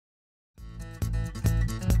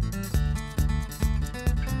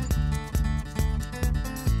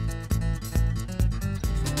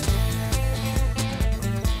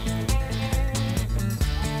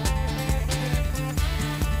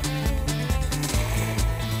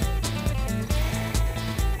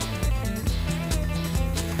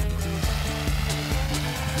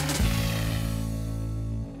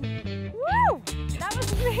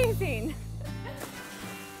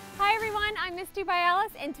Misty Bialys,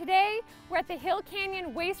 and today we're at the Hill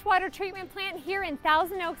Canyon Wastewater Treatment Plant here in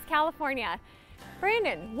Thousand Oaks, California.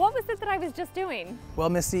 Brandon, what was it that I was just doing? Well,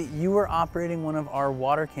 Misty, you were operating one of our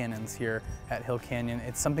water cannons here at Hill Canyon.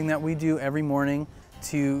 It's something that we do every morning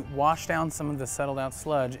to wash down some of the settled out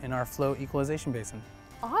sludge in our flow equalization basin.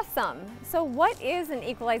 Awesome. So what is an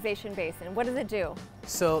equalization basin? What does it do?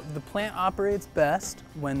 So the plant operates best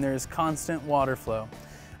when there's constant water flow.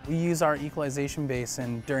 We use our equalization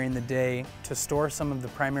basin during the day to store some of the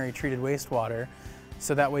primary treated wastewater,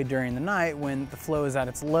 so that way during the night, when the flow is at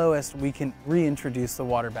its lowest, we can reintroduce the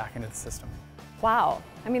water back into the system. Wow,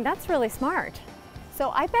 I mean, that's really smart. So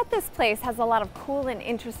I bet this place has a lot of cool and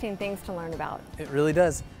interesting things to learn about. It really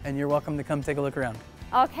does, and you're welcome to come take a look around.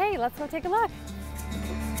 Okay, let's go take a look.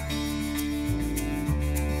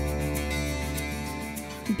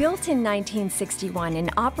 Built in 1961 and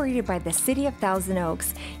operated by the City of Thousand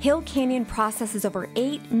Oaks, Hill Canyon processes over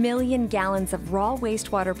 8 million gallons of raw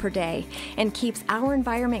wastewater per day and keeps our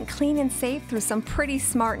environment clean and safe through some pretty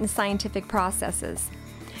smart and scientific processes.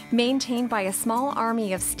 Maintained by a small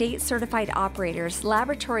army of state-certified operators,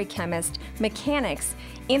 laboratory chemists, mechanics,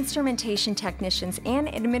 instrumentation technicians, and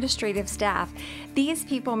administrative staff, these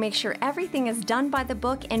people make sure everything is done by the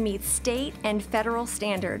book and meets state and federal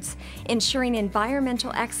standards, ensuring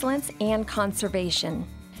environmental excellence and conservation.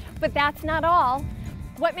 But that's not all.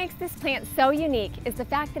 What makes this plant so unique is the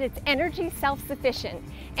fact that it's energy self-sufficient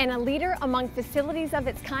and a leader among facilities of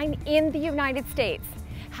its kind in the United States.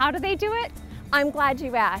 How do they do it? I'm glad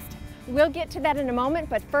you asked. We'll get to that in a moment,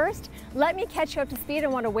 but first, let me catch you up to speed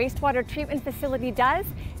on what a wastewater treatment facility does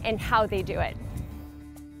and how they do it.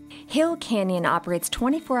 Hill Canyon operates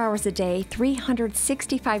 24 hours a day,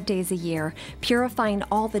 365 days a year, purifying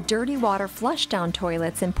all the dirty water flushed down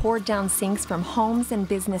toilets and poured down sinks from homes and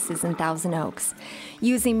businesses in Thousand Oaks.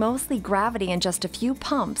 Using mostly gravity and just a few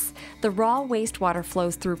pumps, the raw wastewater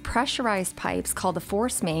flows through pressurized pipes called a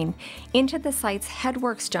force main into the site's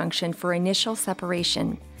headworks junction for initial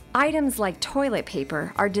separation. Items like toilet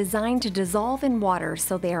paper are designed to dissolve in water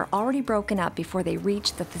so they are already broken up before they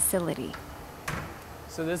reach the facility.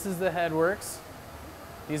 So this is the headworks.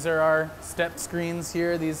 These are our step screens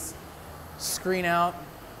here. These screen out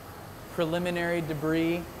preliminary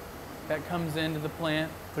debris that comes into the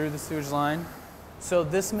plant through the sewage line. So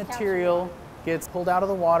this material gets pulled out of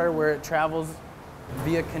the water where it travels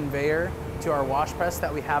via conveyor to our wash press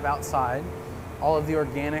that we have outside. All of the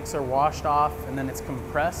organics are washed off and then it's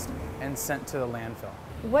compressed and sent to the landfill.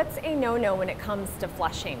 What's a no-no when it comes to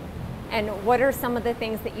flushing? And what are some of the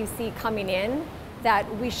things that you see coming in that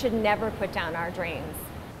we should never put down our drains?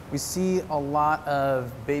 We see a lot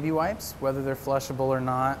of baby wipes, whether they're flushable or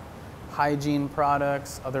not, hygiene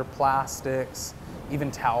products, other plastics,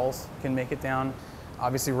 even towels can make it down.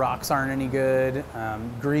 Obviously rocks aren't any good,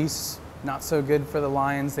 grease, not so good for the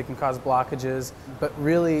lines, they can cause blockages, but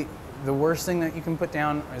really the worst thing that you can put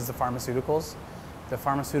down is the pharmaceuticals. The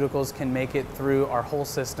pharmaceuticals can make it through our whole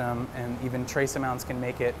system, and even trace amounts can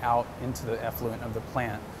make it out into the effluent of the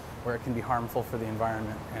plant, where it can be harmful for the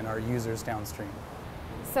environment and our users downstream.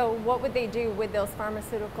 So what would they do with those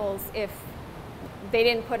pharmaceuticals if they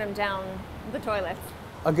didn't put them down the toilets?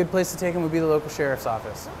 A good place to take them would be the local sheriff's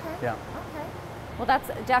office. Okay. Yeah. Okay. Well, that's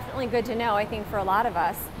definitely good to know, I think, for a lot of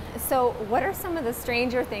us. So what are some of the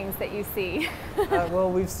stranger things that you see?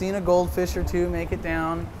 Well, we've seen a goldfish or two make it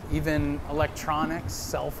down, even electronics,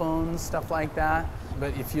 cell phones, stuff like that.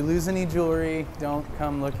 But if you lose any jewelry, don't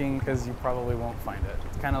come looking because you probably won't find it.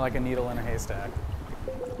 It's kind of like a needle in a haystack.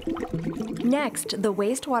 Next, the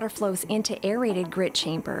wastewater flows into aerated grit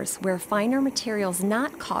chambers, where finer materials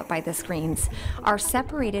not caught by the screens are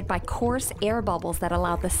separated by coarse air bubbles that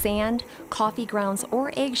allow the sand, coffee grounds,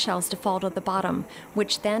 or eggshells to fall to the bottom,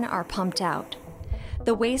 which then are pumped out.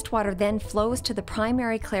 The wastewater then flows to the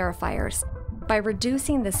primary clarifiers. By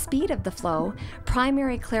reducing the speed of the flow,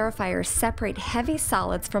 primary clarifiers separate heavy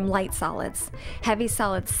solids from light solids. Heavy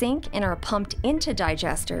solids sink and are pumped into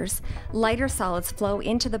digesters. Lighter solids flow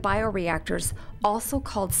into the bioreactors, also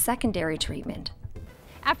called secondary treatment.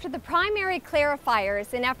 After the primary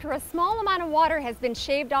clarifiers and after a small amount of water has been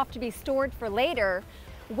shaved off to be stored for later,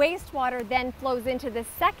 wastewater then flows into the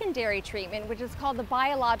secondary treatment, which is called the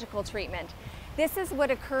biological treatment. This is what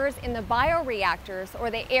occurs in the bioreactors, or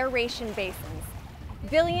the aeration basins.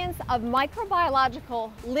 Billions of microbiological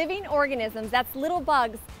living organisms, that's little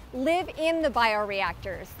bugs, live in the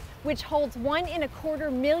bioreactors, which holds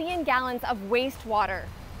 1.25 million gallons of wastewater.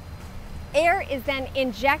 Air is then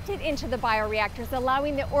injected into the bioreactors,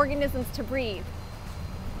 allowing the organisms to breathe.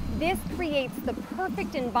 This creates the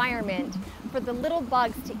perfect environment for the little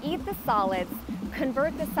bugs to eat the solids,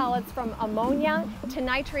 convert the solids from ammonia to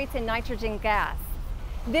nitrates and nitrogen gas.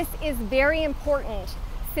 This is very important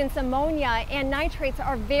since ammonia and nitrates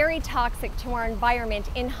are very toxic to our environment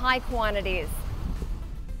in high quantities.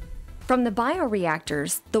 From the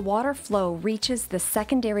bioreactors, the water flow reaches the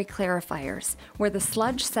secondary clarifiers, where the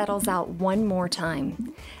sludge settles out one more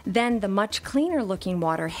time. Then the much cleaner looking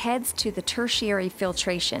water heads to the tertiary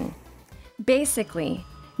filtration. Basically,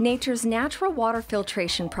 nature's natural water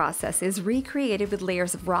filtration process is recreated with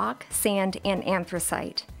layers of rock, sand, and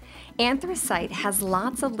anthracite. Anthracite has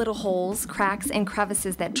lots of little holes, cracks, and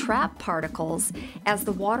crevices that trap particles as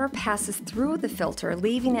the water passes through the filter,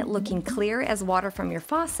 leaving it looking clear as water from your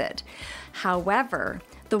faucet. However,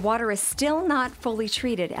 the water is still not fully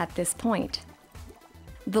treated at this point.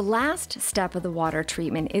 The last step of the water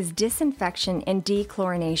treatment is disinfection and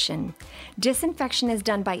dechlorination. Disinfection is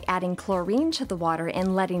done by adding chlorine to the water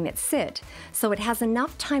and letting it sit, so it has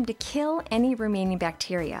enough time to kill any remaining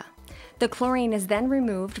bacteria. The chlorine is then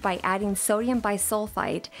removed by adding sodium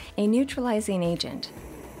bisulfite, a neutralizing agent.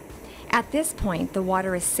 At this point, the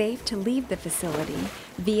water is safe to leave the facility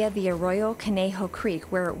via the Arroyo Conejo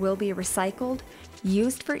Creek, where it will be recycled,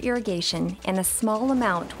 used for irrigation, and a small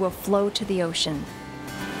amount will flow to the ocean.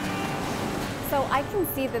 So I can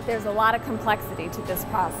see that there's a lot of complexity to this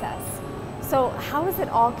process. So how is it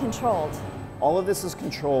all controlled? All of this is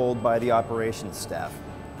controlled by the operations staff.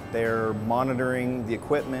 They're monitoring the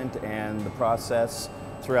equipment and the process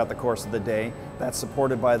throughout the course of the day. That's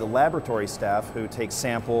supported by the laboratory staff who take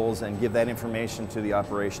samples and give that information to the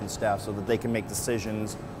operations staff so that they can make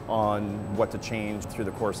decisions on what to change through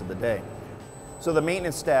the course of the day. So the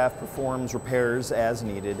maintenance staff performs repairs as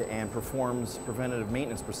needed and performs preventative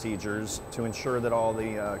maintenance procedures to ensure that all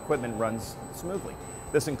the equipment runs smoothly.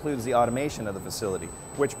 This includes the automation of the facility,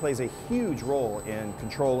 which plays a huge role in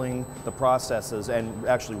controlling the processes and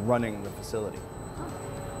actually running the facility.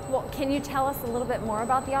 Well, can you tell us a little bit more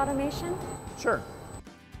about the automation? Sure.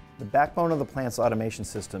 The backbone of the plant's automation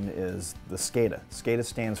system is the SCADA. SCADA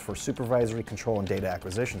stands for Supervisory Control and Data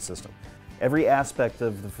Acquisition System. Every aspect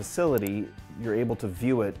of the facility, you're able to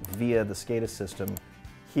view it via the SCADA system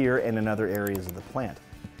here and in other areas of the plant.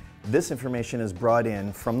 This information is brought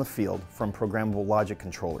in from the field from programmable logic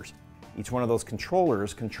controllers. Each one of those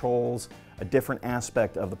controllers controls a different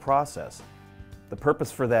aspect of the process. The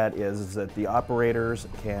purpose for that is that the operators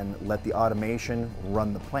can let the automation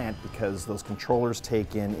run the plant because those controllers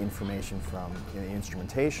take in information from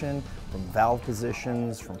instrumentation, from valve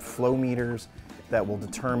positions, from flow meters that will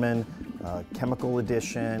determine chemical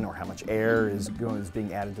addition or how much air is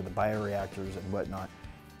being added to the bioreactors and whatnot,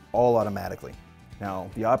 all automatically.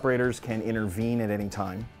 Now, the operators can intervene at any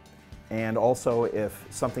time, and also if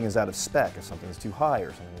something is out of spec, if something is too high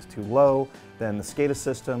or something is too low, then the SCADA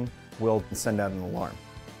system will send out an alarm.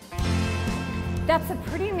 That's a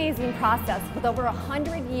pretty amazing process with over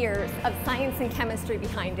 100 years of science and chemistry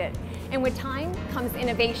behind it. And with time comes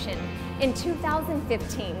innovation. In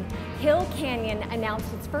 2015, Hill Canyon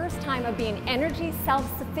announced its first time of being energy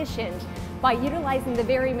self-sufficient by utilizing the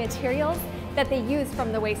very materials that they use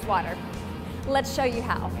from the wastewater. Let's show you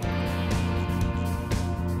how.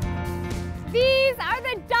 These are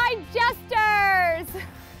the digesters!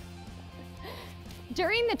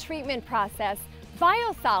 During the treatment process,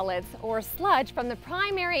 biosolids, or sludge from the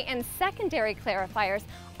primary and secondary clarifiers,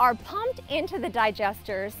 are pumped into the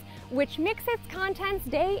digesters, which mix its contents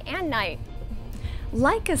day and night.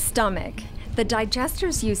 Like a stomach, the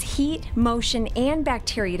digesters use heat, motion, and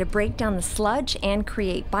bacteria to break down the sludge and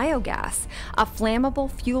create biogas, a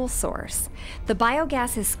flammable fuel source. The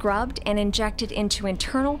biogas is scrubbed and injected into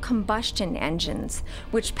internal combustion engines,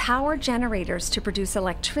 which power generators to produce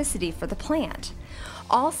electricity for the plant.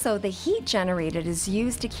 Also, the heat generated is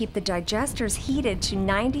used to keep the digesters heated to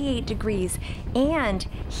 98 degrees and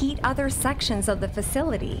heat other sections of the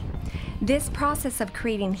facility. This process of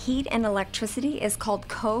creating heat and electricity is called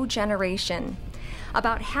cogeneration.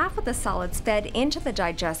 About half of the solids fed into the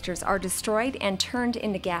digesters are destroyed and turned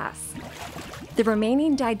into gas. The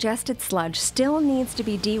remaining digested sludge still needs to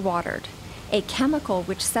be dewatered. A chemical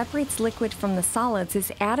which separates liquid from the solids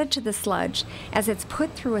is added to the sludge as it's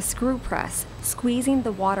put through a screw press, squeezing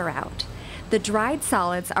the water out. The dried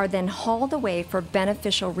solids are then hauled away for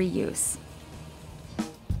beneficial reuse.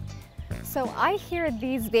 So I hear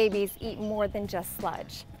these babies eat more than just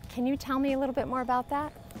sludge. Can you tell me a little bit more about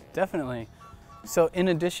that? Definitely. So in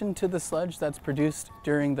addition to the sludge that's produced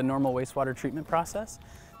during the normal wastewater treatment process,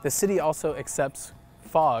 the city also accepts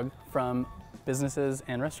fog from businesses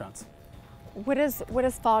and restaurants. What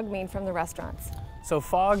does fog mean from the restaurants? So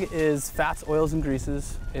fog is fats, oils, and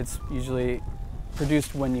greases. It's usually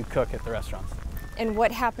produced when you cook at the restaurants. And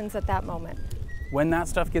what happens at that moment? When that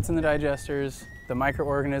stuff gets in the digesters, the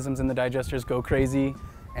microorganisms in the digesters go crazy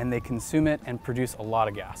and they consume it and produce a lot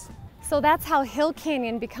of gas. So that's how Hill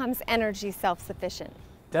Canyon becomes energy self-sufficient.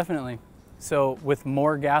 Definitely. So with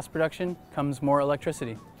more gas production comes more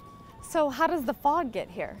electricity. So how does the fog get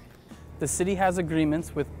here? The city has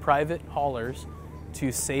agreements with private haulers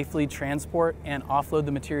to safely transport and offload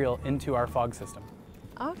the material into our fog system.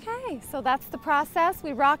 Okay, so that's the process.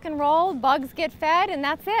 We rock and roll, bugs get fed, and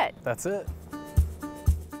that's it. That's it.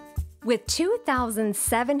 With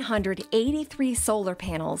 2,783 solar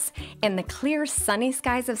panels and the clear sunny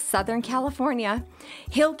skies of Southern California,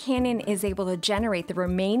 Hill Canyon is able to generate the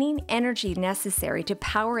remaining energy necessary to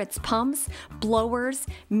power its pumps, blowers,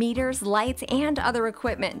 meters, lights, and other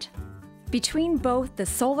equipment. Between both the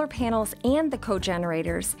solar panels and the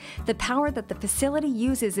cogenerators, the power that the facility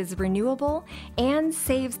uses is renewable and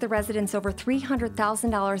saves the residents over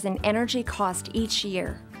 $300,000 in energy cost each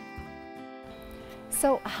year.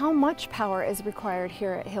 So how much power is required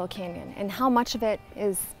here at Hill Canyon, and how much of it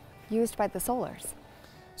is used by the solars?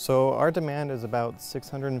 So our demand is about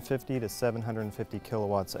 650 to 750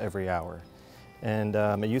 kilowatts every hour. And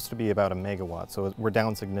it used to be about a megawatt, so we're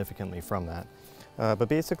down significantly from that. But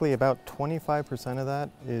basically about 25% of that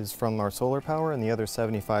is from our solar power and the other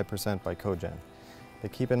 75% by cogen.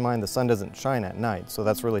 But keep in mind the sun doesn't shine at night, so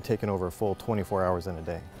that's really taken over a full 24 hours in a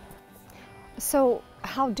day. So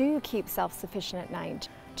how do you keep self-sufficient at night?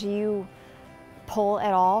 Do you pull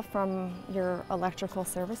at all from your electrical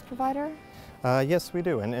service provider? Yes, we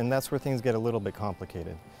do, and that's where things get a little bit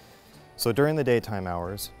complicated. So during the daytime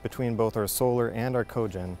hours, between both our solar and our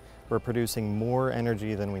cogen, we're producing more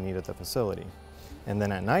energy than we need at the facility. And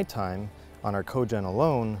then at nighttime, on our cogen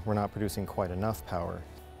alone, we're not producing quite enough power.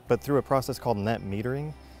 But through a process called net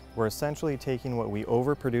metering, we're essentially taking what we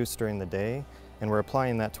overproduce during the day and we're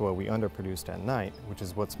applying that to what we underproduced at night, which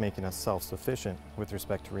is what's making us self-sufficient with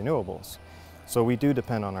respect to renewables. So we do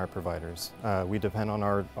depend on our providers. We depend on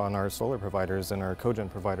our solar providers and our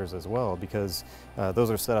cogen providers as well, because those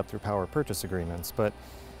are set up through power purchase agreements. But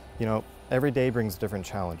you know, every day brings different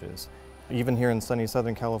challenges. Even here in sunny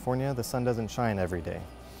Southern California, the sun doesn't shine every day.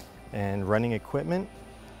 And running equipment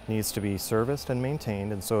needs to be serviced and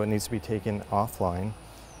maintained, and so it needs to be taken offline,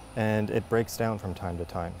 and it breaks down from time to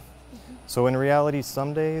time. So in reality,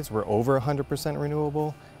 some days we're over 100%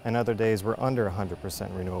 renewable, and other days we're under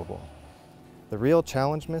 100% renewable. The real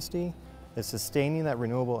challenge, Misty, is sustaining that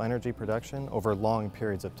renewable energy production over long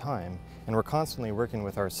periods of time, and we're constantly working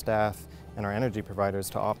with our staff and our energy providers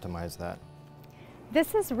to optimize that.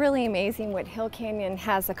 This is really amazing what Hill Canyon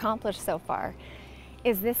has accomplished so far.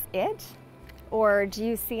 Is this it? Or do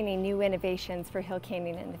you see any new innovations for Hill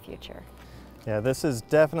Canyon in the future? Yeah, this is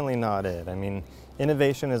definitely not it. I mean,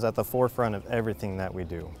 innovation is at the forefront of everything that we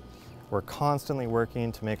do. We're constantly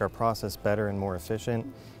working to make our process better and more efficient,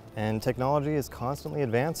 and technology is constantly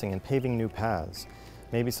advancing and paving new paths.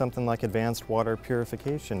 Maybe something like advanced water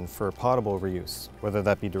purification for potable reuse, whether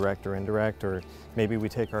that be direct or indirect, or maybe we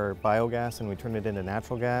take our biogas and we turn it into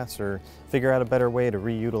natural gas, or figure out a better way to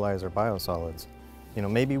reutilize our biosolids. You know,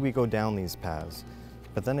 maybe we go down these paths,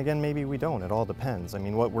 but then again, maybe we don't. It all depends. I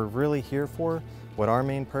mean, what we're really here for, what our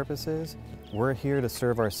main purpose is, we're here to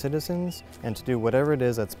serve our citizens and to do whatever it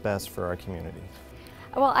is that's best for our community.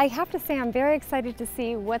 Well, I have to say I'm very excited to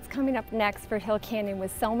see what's coming up next for Hill Canyon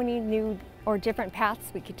with so many new or different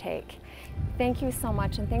paths we could take. Thank you so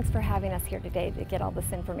much, and thanks for having us here today to get all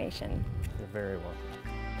this information. You're very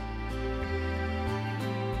welcome.